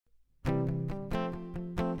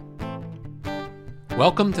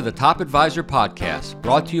Welcome to the Top Advisor Podcast,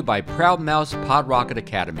 brought to you by Proud Mouse PodRocket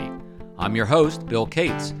Academy. I'm your host, Bill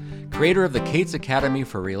Cates, creator of the Cates Academy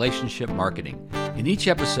for Relationship Marketing. In each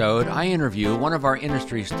episode, I interview one of our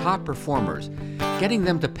industry's top performers, getting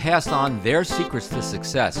them to pass on their secrets to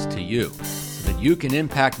success to you, so that you can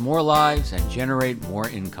impact more lives and generate more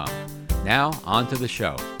income. Now, on to the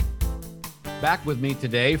show. Back with me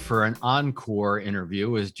today for an encore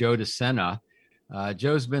interview is Joe DeSena.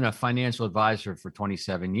 Joe's been a financial advisor for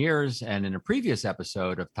 27 years, and in a previous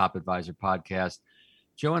episode of Top Advisor Podcast,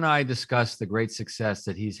 Joe and I discussed the great success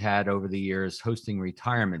that he's had over the years hosting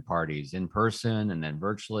retirement parties in person and then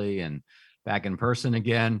virtually and back in person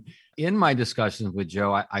again. In my discussions with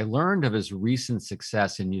Joe, I learned of his recent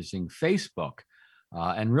success in using Facebook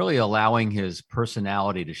and really allowing his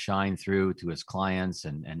personality to shine through to his clients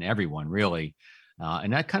and everyone, really.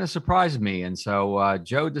 And that kind of surprised me. And so,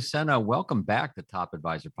 Joe DeSena, welcome back to Top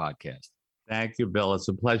Advisor Podcast. Thank you, Bill. It's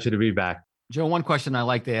a pleasure to be back. Joe, one question I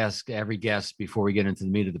like to ask every guest before we get into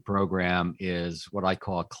the meat of the program is what I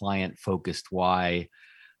call a client-focused why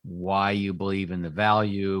you believe in the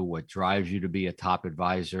value, what drives you to be a top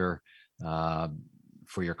advisor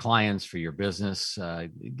for your clients, for your business.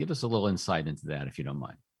 Give us a little insight into that, if you don't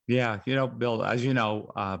mind. Yeah, Bill, as you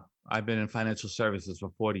know, I've been in financial services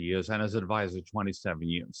for 40 years and as an advisor 27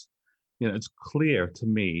 years. It's clear to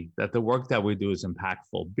me that the work that we do is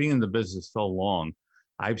impactful. Being in the business so long,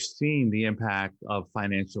 I've seen the impact of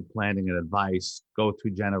financial planning and advice go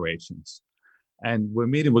through generations. And we're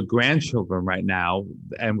meeting with grandchildren right now,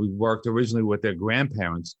 and we worked originally with their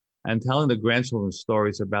grandparents and telling the grandchildren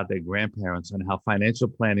stories about their grandparents and how financial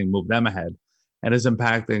planning moved them ahead and is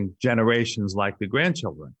impacting generations like the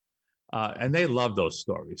grandchildren. And they love those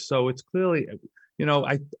stories. So it's clearly,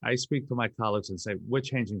 I speak to my colleagues and say, we're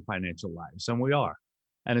changing financial lives, and we are.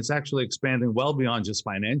 And it's actually expanding well beyond just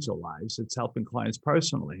financial lives. It's helping clients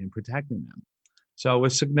personally and protecting them. So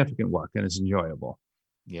it's significant work and it's enjoyable.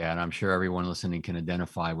 Yeah, and I'm sure everyone listening can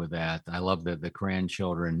identify with that. I love the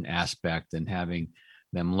grandchildren aspect and having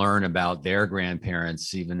them learn about their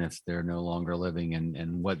grandparents, even if they're no longer living,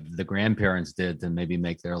 and what the grandparents did to maybe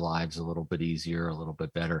make their lives a little bit easier, a little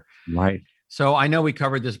bit better. Right. So I know we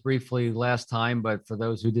covered this briefly last time, but for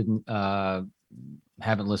those who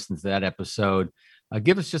haven't listened to that episode,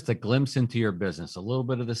 give us just a glimpse into your business, a little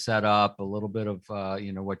bit of the setup, a little bit of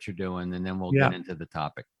what you're doing, and then we'll get into the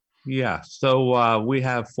topic. Yeah. So we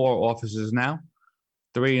have 4 offices now.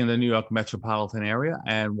 3 in the New York metropolitan area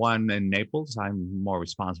and 1 in Naples. I'm more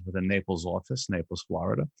responsible for the Naples office, Naples,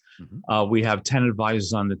 Florida. Mm-hmm. We have 10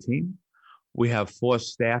 advisors on the team. We have 4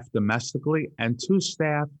 staff domestically and 2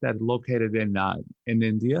 staff that are located in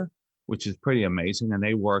India, which is pretty amazing. And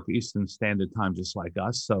they work Eastern Standard Time just like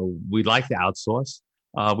us. So we like to outsource.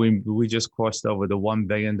 We just crossed over the $1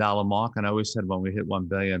 billion mark. And I always said when we hit 1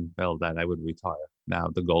 billion, Bill, that I would retire. Now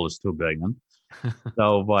the goal is 2 billion.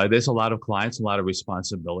 So there's a lot of clients, a lot of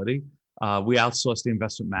responsibility. We outsource the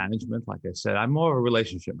investment management. Like I said, I'm more of a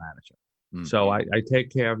relationship manager. Mm-hmm. So I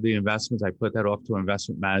take care of the investments. I put that off to an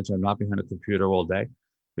investment manager. I'm not behind a computer all day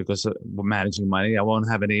because we're managing money. I won't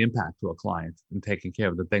have any impact to a client in taking care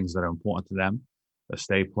of the things that are important to them,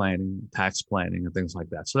 estate planning, tax planning, and things like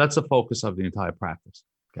that. So that's the focus of the entire practice.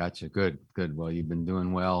 Gotcha. Good. Well, you've been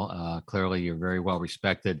doing well. Clearly, you're very well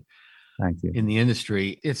respected. Thank you. In the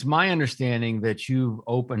industry. It's my understanding that you've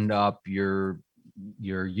opened up your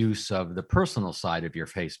use of the personal side of your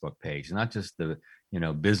Facebook page, not just the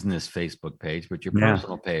business Facebook page, but your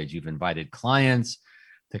personal page. You've invited clients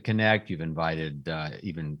to connect. You've invited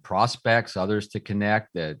even prospects, others to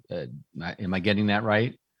connect. Am I getting that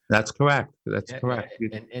right? That's correct. That's correct.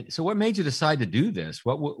 And so what made you decide to do this?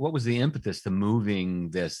 What was the impetus to moving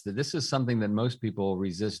this? This is something that most people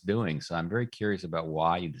resist doing. So I'm very curious about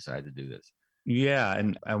why you decided to do this. Yeah.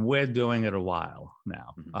 And we're doing it a while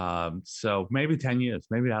now. Mm-hmm. So maybe 10 years,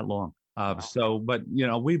 maybe that long. Wow. But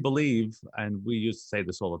we believe, and we used to say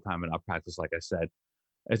this all the time in our practice, like I said,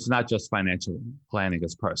 it's not just financial planning,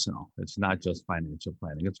 it's personal. It's not just financial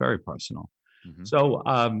planning. It's very personal. Mm-hmm. So,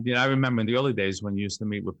 I remember in the early days when you used to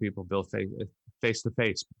meet with people, Bill, face to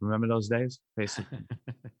face. Remember those days? Face to face.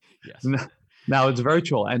 Yes. Now it's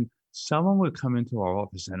virtual. And someone would come into our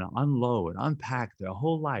office and unload, unpack their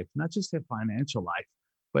whole life, not just their financial life,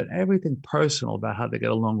 but everything personal about how they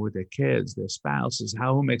get along with their kids, their spouses,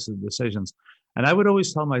 who makes the decisions. And I would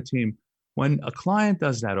always tell my team, when a client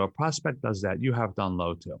does that or a prospect does that, you have to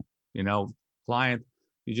unload too. Client,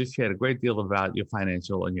 you just shared a great deal about your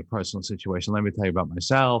financial and your personal situation. Let me tell you about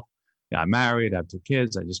myself. Yeah, I'm married, I have 2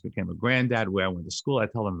 kids. I just became a granddad, where I went to school. I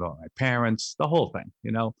tell them about my parents, the whole thing,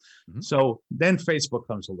 Mm-hmm. So then Facebook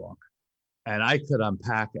comes along. and I could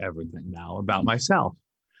unpack everything now about myself.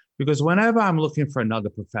 Because whenever I'm looking for another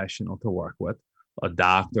professional to work with, a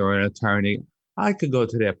doctor or an attorney, I could go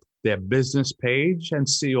to their business page and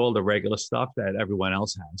see all the regular stuff that everyone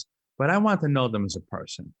else has. But I want to know them as a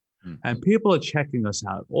person. Mm. And people are checking us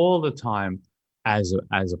out all the time as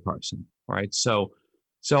a person, right? So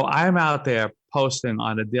I'm out there posting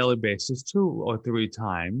on a daily basis 2 or 3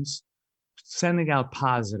 times, sending out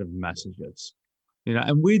positive messages,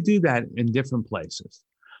 and we do that in different places.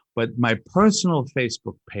 But my personal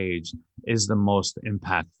Facebook page is the most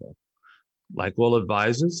impactful. Like all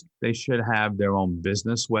advisors, they should have their own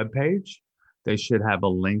business webpage. They should have a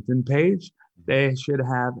LinkedIn page. They should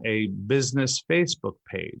have a business Facebook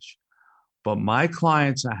page. But my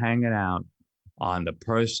clients are hanging out on the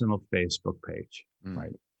personal Facebook page,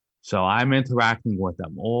 right? So I'm interacting with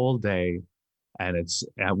them all day, and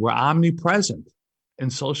we're omnipresent in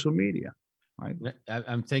social media, right?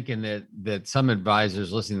 I'm thinking that some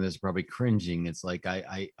advisors listening to this are probably cringing. It's like,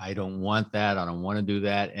 I don't want that. I don't want to do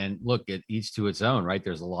that. And look, each to its own, right?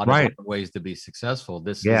 There's a lot of different ways to be successful.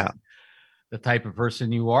 This is the type of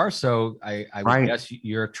person you are. So I would guess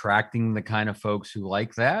you're attracting the kind of folks who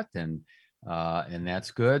like that. And that's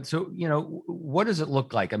good. So, what does it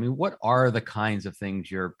look like? I mean, what are the kinds of things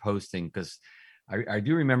you're posting? Because I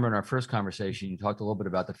do remember in our first conversation, you talked a little bit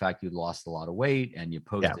about the fact you'd lost a lot of weight and you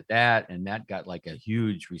posted that, and that got like a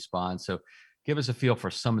huge response. So give us a feel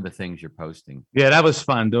for some of the things you're posting. Yeah, that was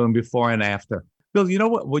fun doing before and after. Bill, you know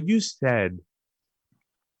what you said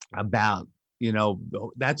about,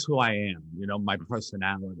 that's who I am, my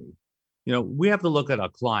personality. We have to look at our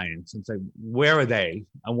clients and say, where are they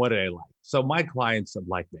and what are they like? So my clients are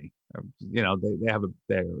like me.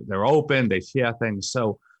 They're open, they share things.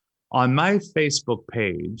 So on my Facebook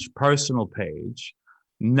page, personal page,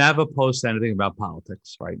 never post anything about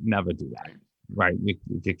politics, right? Never do that, right?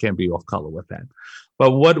 You can't be off color with that.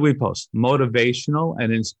 But what do we post? Motivational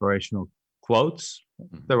and inspirational quotes.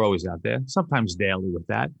 They're always out there, sometimes daily with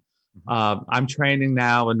that. I'm training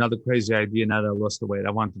now, another crazy idea now that I lost the weight.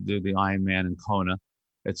 I want to do the Ironman in Kona.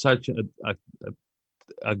 It's such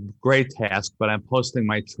a great task, but I'm posting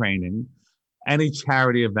my training. Any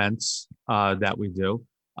charity events that we do.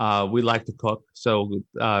 We like to cook. So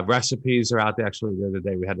recipes are out there. Actually, the other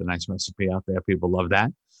day we had a nice recipe out there. People love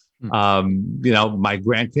that. My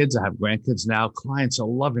grandkids, I have grandkids now. Clients are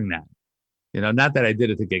loving that. Not that I did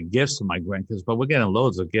it to get gifts for my grandkids, but we're getting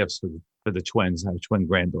loads of gifts for the twins. I have twin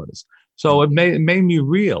granddaughters. So it made me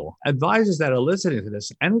real. Advisors that are listening to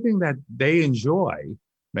this, anything that they enjoy,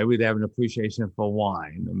 maybe they have an appreciation for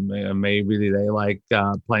wine, maybe they like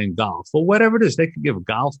playing golf, or whatever it is. They can give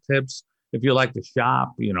golf tips. If you like to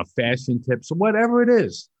shop, fashion tips, whatever it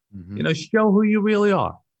is, show who you really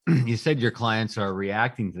are. You said your clients are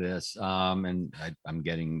reacting to this, and I'm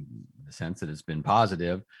getting the sense that it's been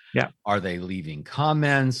positive. Yeah. Are they leaving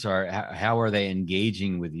comments, or how are they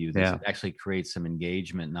engaging with you? This actually creates some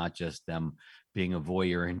engagement, not just them being a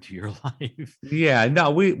voyeur into your life. Yeah, no,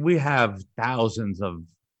 we have thousands of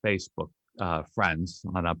Facebook friends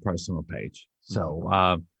on our personal page.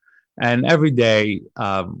 So, and every day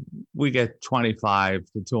we get 25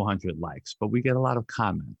 to 200 likes, but we get a lot of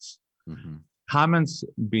comments. Comments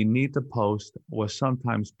beneath the post, or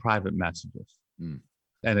sometimes private messages.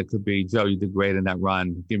 And it could be, Joe, you did great in that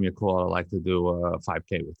run. Give me a call. I'd like to do a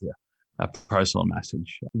 5K with you. A personal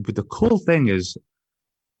message. But the cool thing is,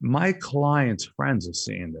 my clients' friends are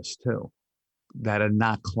seeing this too, that are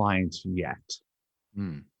not clients yet.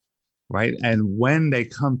 Right? And when they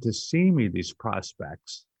come to see me, these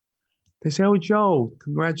prospects, they say, oh, Joe,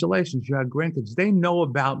 congratulations, you have grandkids. They know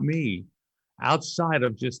about me outside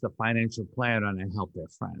of just the financial planner, and I help their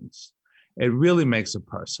friends. It really makes it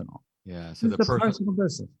personal. Yeah. So the personal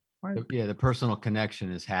business, right? The personal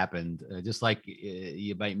connection has happened. Just like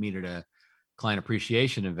you might meet at a client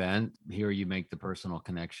appreciation event, here you make the personal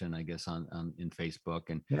connection, I guess, on in Facebook.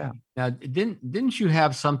 And now, didn't you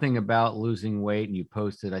have something about losing weight, and you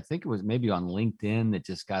posted, I think it was maybe on LinkedIn, that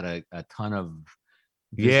just got a ton of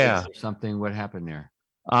visits or something? What happened there?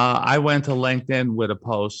 I went to LinkedIn with a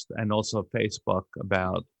post, and also Facebook,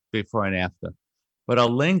 about before and after. But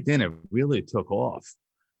on LinkedIn, it really took off.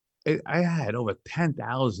 I had over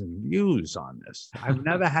 10,000 views on this. I've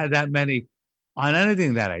never had that many on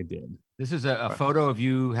anything that I did. This is a photo of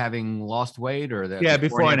you having lost weight, or the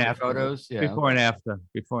before and after photos? Before and after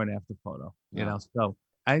photo. So,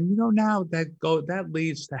 and now that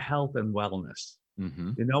leads to health and wellness.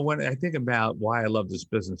 When I think about why I love this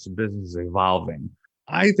business, the business is evolving.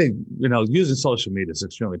 I think, using social media is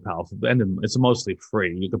extremely powerful, and it's mostly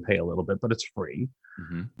free. You can pay a little bit, but it's free.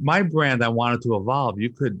 Mm-hmm. My brand, I wanted to evolve.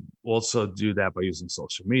 You could also do that by using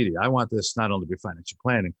social media. I want this not only to be financial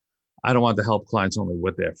planning. I don't want to help clients only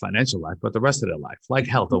with their financial life, but the rest of their life, like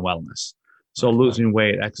health and wellness. So Right. losing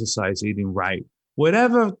weight, exercise, eating right,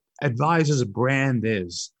 whatever advisor's brand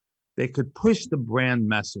is, they could push the brand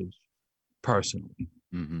message personally.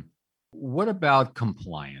 Mm-hmm. What about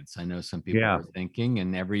compliance? I know some people Yeah. are thinking,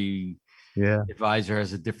 and every Yeah. advisor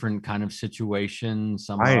has a different kind of situation.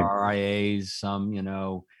 Some Right. are RIAs, some,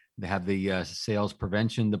 they have the sales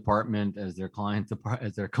prevention department as their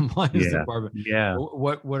as their compliance Yeah. department. Yeah.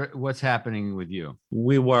 What's happening with you?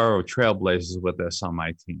 We were trailblazers with this on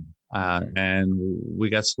my team, and we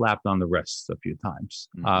got slapped on the wrist a few times.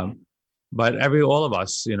 Mhm. But all of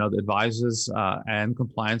us, the advisors and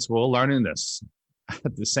compliance, we're all learning this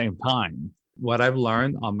at the same time. What I've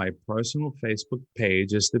learned on my personal Facebook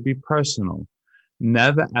page is to be personal.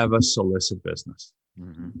 Never, ever solicit business.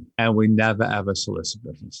 Mhm. And we never, ever solicit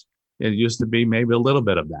business. It used to be maybe a little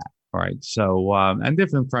bit of that. All right. So, and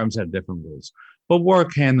different firms have different rules, but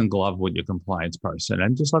work hand in glove with your compliance person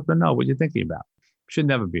and just let them know what you're thinking about. Should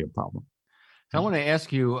never be a problem. I want to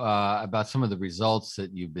ask you about some of the results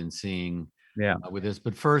that you've been seeing Yeah. with this.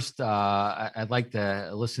 But first, I'd like to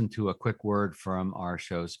listen to a quick word from our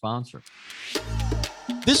show sponsor.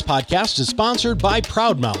 This podcast is sponsored by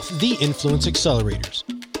Proudmouth, the Influence Accelerators.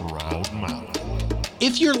 Proudmouth.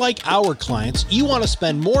 If you're like our clients, you want to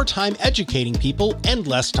spend more time educating people and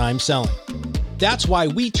less time selling. That's why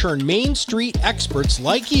we turn Main Street experts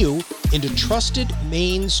like you into trusted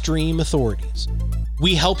mainstream authorities.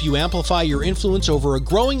 We help you amplify your influence over a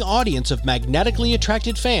growing audience of magnetically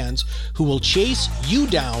attracted fans who will chase you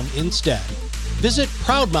down instead. Visit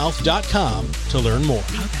proudmouth.com to learn more.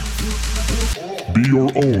 Be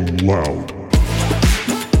your own loud.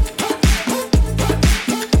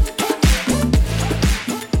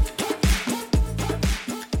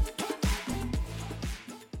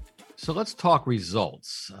 So let's talk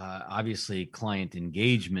results. Obviously, client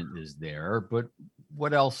engagement is there, but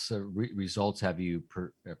what else results have you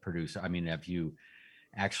produced? I mean, have you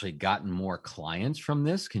actually gotten more clients from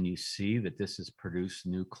this? Can you see that this has produced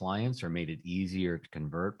new clients or made it easier to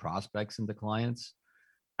convert prospects into clients?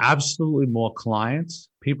 Absolutely more clients.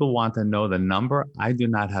 People want to know the number. I do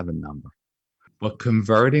not have a number, but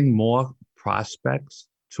converting more prospects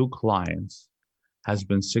to clients has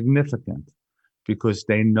been significant because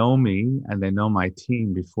they know me and they know my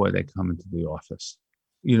team before they come into the office.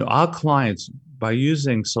 Our clients, by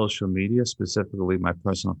using social media, specifically my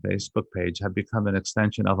personal Facebook page, have become an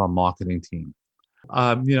extension of our marketing team.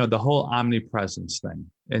 The whole omnipresence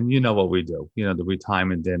thing. And you know what we do, the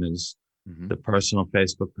retirement dinners, the personal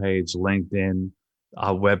Facebook page, LinkedIn,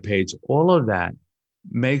 our webpage, all of that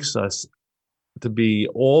makes us to be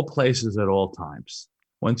all places at all times.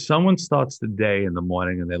 When someone starts the day in the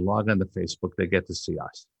morning and they log onto Facebook, they get to see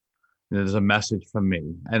us. There's a message from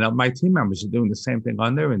me. And my team members are doing the same thing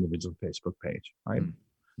on their individual Facebook page, right?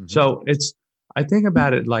 Mm-hmm. So I think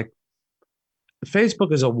about it like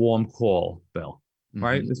Facebook is a warm call, Bill,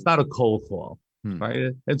 right? It's not a cold call,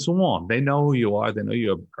 right? It's warm. They know who you are. They know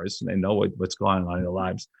you're a person. They know what's going on in your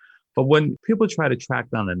lives. But when people try to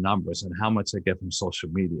track down the numbers and how much they get from social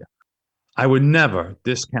media, I would never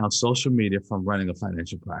discount social media from running a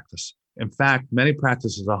financial practice. In fact, many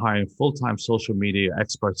practices are hiring full-time social media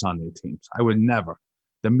experts on their teams. I would never.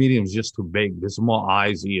 The medium is just too big. There's more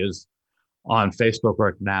eyes, ears on Facebook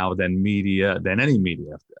right now than any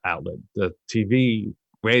media outlet, the TV,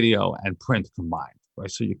 radio, and print combined, right?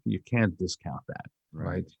 So you can't discount that,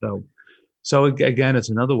 right? So again, it's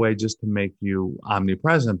another way just to make you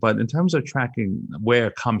omnipresent. But in terms of tracking where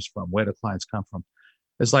it comes from, where the clients come from,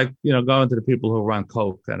 it's like, going to the people who run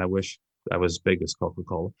Coke, and I wish I was as big as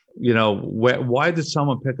Coca-Cola. Why did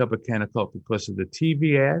someone pick up a can of Coke? Because of the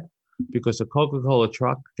TV ad? Because a Coca-Cola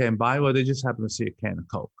truck came by, or they just happened to see a can of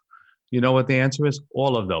Coke? You know what the answer is?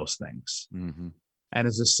 All of those things. Mm-hmm. And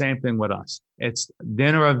it's the same thing with us. It's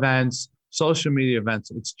dinner events, social media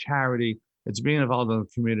events, it's charity, it's being involved in the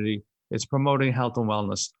community, it's promoting health and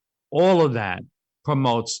wellness. All of that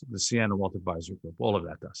promotes the Sienna Wealth Advisory Group. All of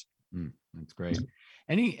that does. That's great.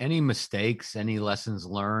 Any mistakes, any lessons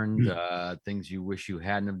learned, things you wish you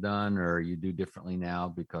hadn't have done or you do differently now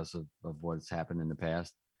because of what's happened in the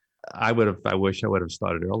past? I wish I would have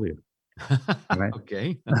started earlier. Right?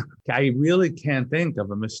 Okay. I really can't think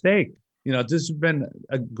of a mistake. This has been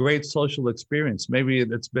a great social experience. Maybe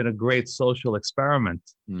it's been a great social experiment.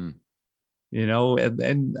 And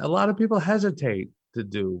a lot of people hesitate to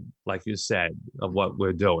do, like you said, of what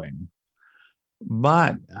we're doing.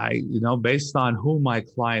 But based on who my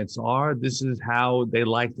clients are, this is how they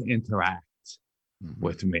like to interact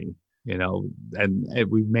with me, and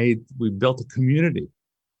we built a community,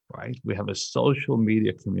 right? We have a social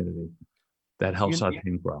media community that helps our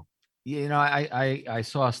team grow. I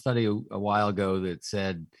saw a study a while ago that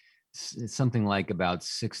said it's something like about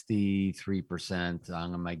 63%, I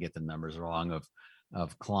might get the numbers wrong,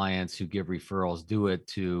 of clients who give referrals do it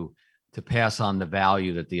to pass on the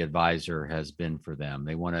value that the advisor has been for them.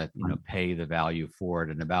 They want to pay the value for it,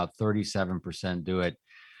 and about 37% do it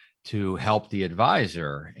to help the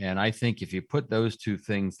advisor. And I think if you put those two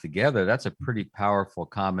things together, that's a pretty powerful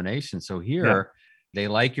combination. So here, they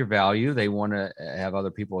like your value, they want to have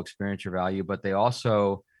other people experience your value, but they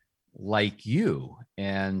also like you,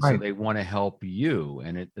 and so they want to help you,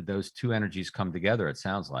 and those two energies come together, it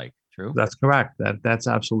sounds like. True? That's correct. That's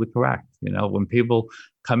absolutely correct. When people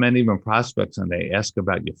come in, even prospects, and they ask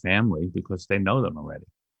about your family because they know them already.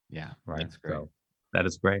 Yeah, right. That's great. So that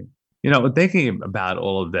is great. Thinking about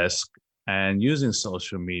all of this and using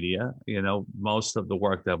social media, most of the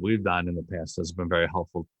work that we've done in the past has been very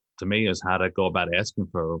helpful to me, is how to go about asking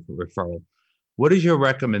for a referral. What is your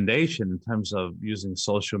recommendation in terms of using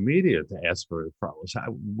social media to ask for referrals?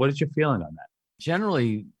 What is your feeling on that?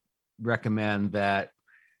 Generally recommend that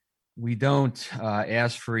we don't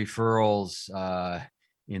ask for referrals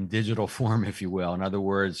in digital form, if you will. In other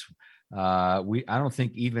words, I don't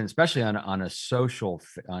think, even especially on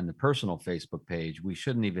the personal Facebook page, we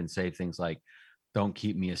shouldn't even say things like, "Don't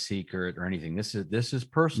keep me a secret" or anything. This is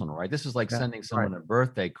personal, right? This is like sending someone a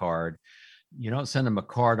birthday card. You don't send them a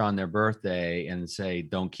card on their birthday and say,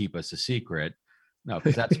 "Don't keep us a secret." No,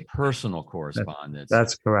 because that's personal correspondence.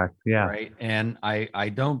 That's correct. Yeah. Right. And I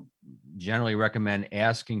don't generally recommend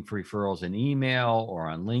asking for referrals in email or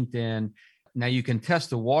on LinkedIn. Now, you can test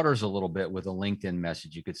the waters a little bit with a LinkedIn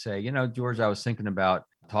message. You could say, "George, I was thinking about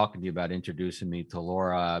talking to you about introducing me to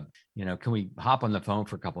Laura. Can we hop on the phone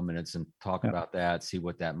for a couple of minutes and talk about that, see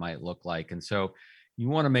what that might look like?" And so you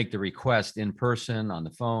want to make the request in person, on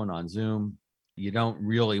the phone, on Zoom. You don't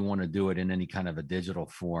really want to do it in any kind of a digital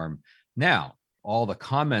form. Now, all the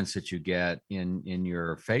comments that you get in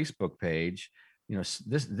your Facebook page,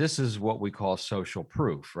 this is what we call social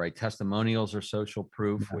proof, right? Testimonials are social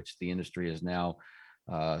proof, which the industry is now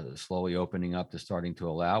slowly opening up to starting to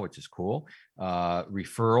allow, which is cool.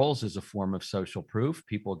 Referrals is a form of social proof.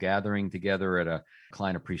 People gathering together at a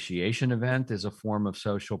client appreciation event is a form of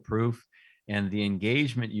social proof. And the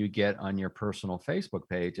engagement you get on your personal Facebook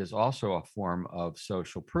page is also a form of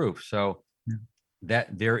social proof. So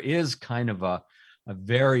that there is kind of a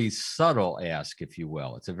very subtle ask, if you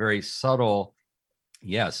will. It's a very subtle,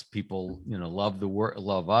 yes, people, love the work,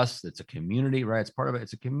 love us. It's a community, right? It's part of it.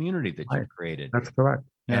 It's a community that you've created. That's correct.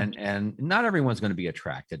 Yeah. And not everyone's going to be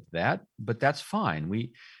attracted to that, but that's fine.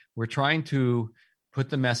 We're trying to put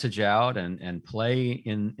the message out and play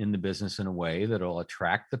in the business in a way that'll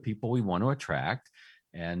attract the people we want to attract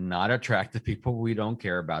and not attract the people we don't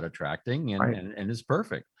care about attracting. And it's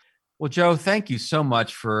perfect. Well, Joe, thank you so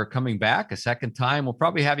much for coming back a second time. We'll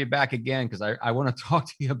probably have you back again because I want to talk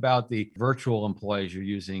to you about the virtual employees you're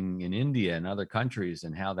using in India and other countries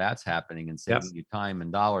and how that's happening and saving you time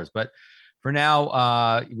and dollars. But for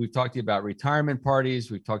now, we've talked to you about retirement parties.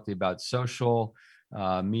 We've talked to you about social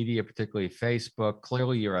media, particularly Facebook.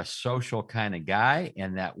 Clearly, you're a social kind of guy,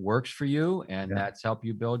 and that works for you, and that's helped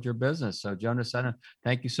you build your business. So, Joe Nocena,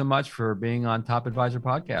 thank you so much for being on Top Advisor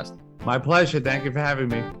Podcast. My pleasure. Thank you for having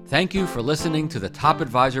me. Thank you for listening to the Top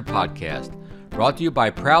Advisor Podcast, brought to you by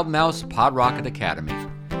Proud Mouse PodRocket Academy.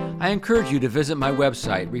 I encourage you to visit my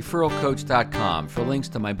website, referralcoach.com, for links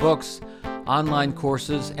to my books, online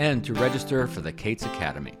courses, and to register for the Cates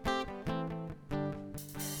Academy.